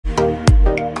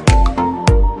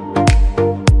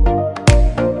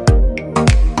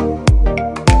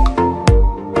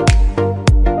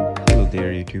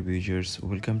viewers,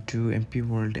 welcome to MP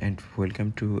World and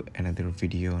welcome to another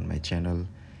video on my channel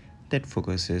that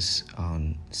focuses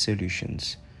on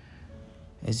solutions.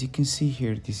 As you can see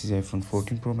here, this is iPhone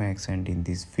 14 Pro Max, and in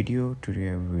this video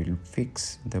today I will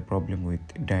fix the problem with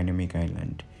dynamic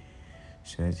island.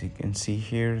 So as you can see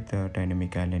here, the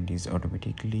dynamic island is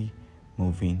automatically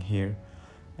moving here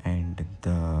and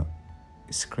the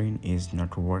screen is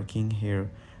not working here,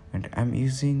 and I'm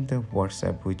using the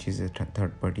WhatsApp, which is a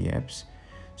third-party apps.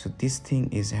 So this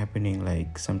thing is happening,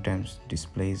 like sometimes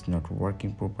display is not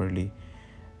working properly,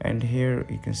 and here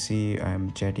you can see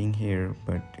I'm chatting here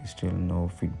but still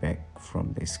no feedback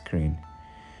from the screen.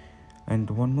 And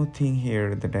one more thing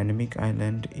here, the dynamic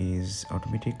island is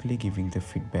automatically giving the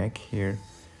feedback here,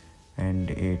 and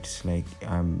it's like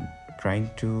I'm trying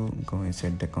to go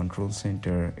inside the control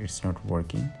center, it's not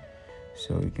working.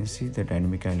 So you can see the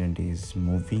dynamic island is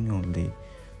moving only,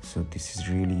 so this is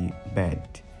really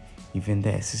bad. Even the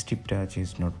assistive touch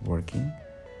is not working.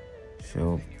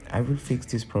 So I will fix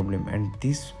this problem, and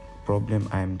this problem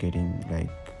I am getting like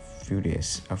few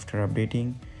days after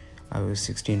updating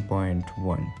iOS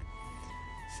 16.1.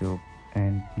 So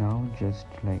and now just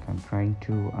like I'm trying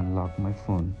to unlock my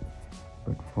phone,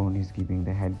 but phone is giving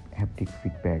the haptic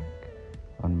feedback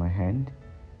on my hand.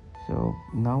 So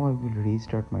now I will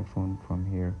restart my phone from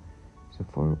here. So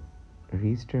for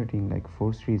restarting, like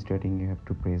force restarting, you have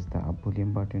to press the up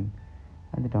volume button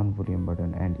and the down volume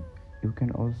button, and you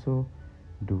can also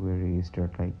do a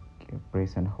restart, like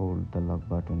press and hold the lock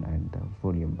button and the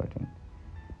volume button,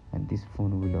 and this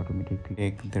phone will automatically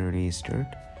take the restart.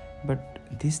 But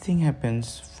this thing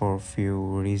happens for few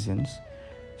reasons.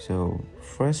 So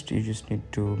first, you just need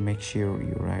to make sure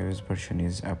your iOS version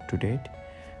is up to date,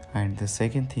 and the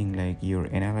second thing, like your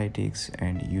analytics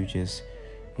and users,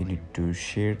 you need to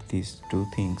share these two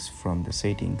things from the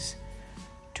settings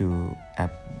to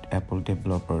Apple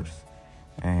developers.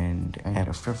 And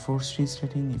after force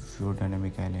restarting, if your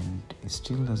dynamic island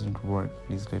still doesn't work,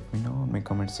 please let me know in my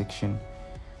comment section,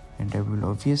 and I will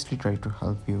obviously try to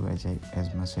help you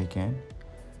as much I can,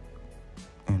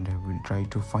 and I will try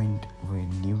to find a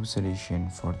new solution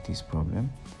for this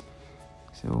problem.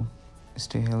 So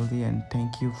stay healthy and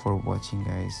thank you for watching,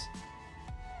 guys.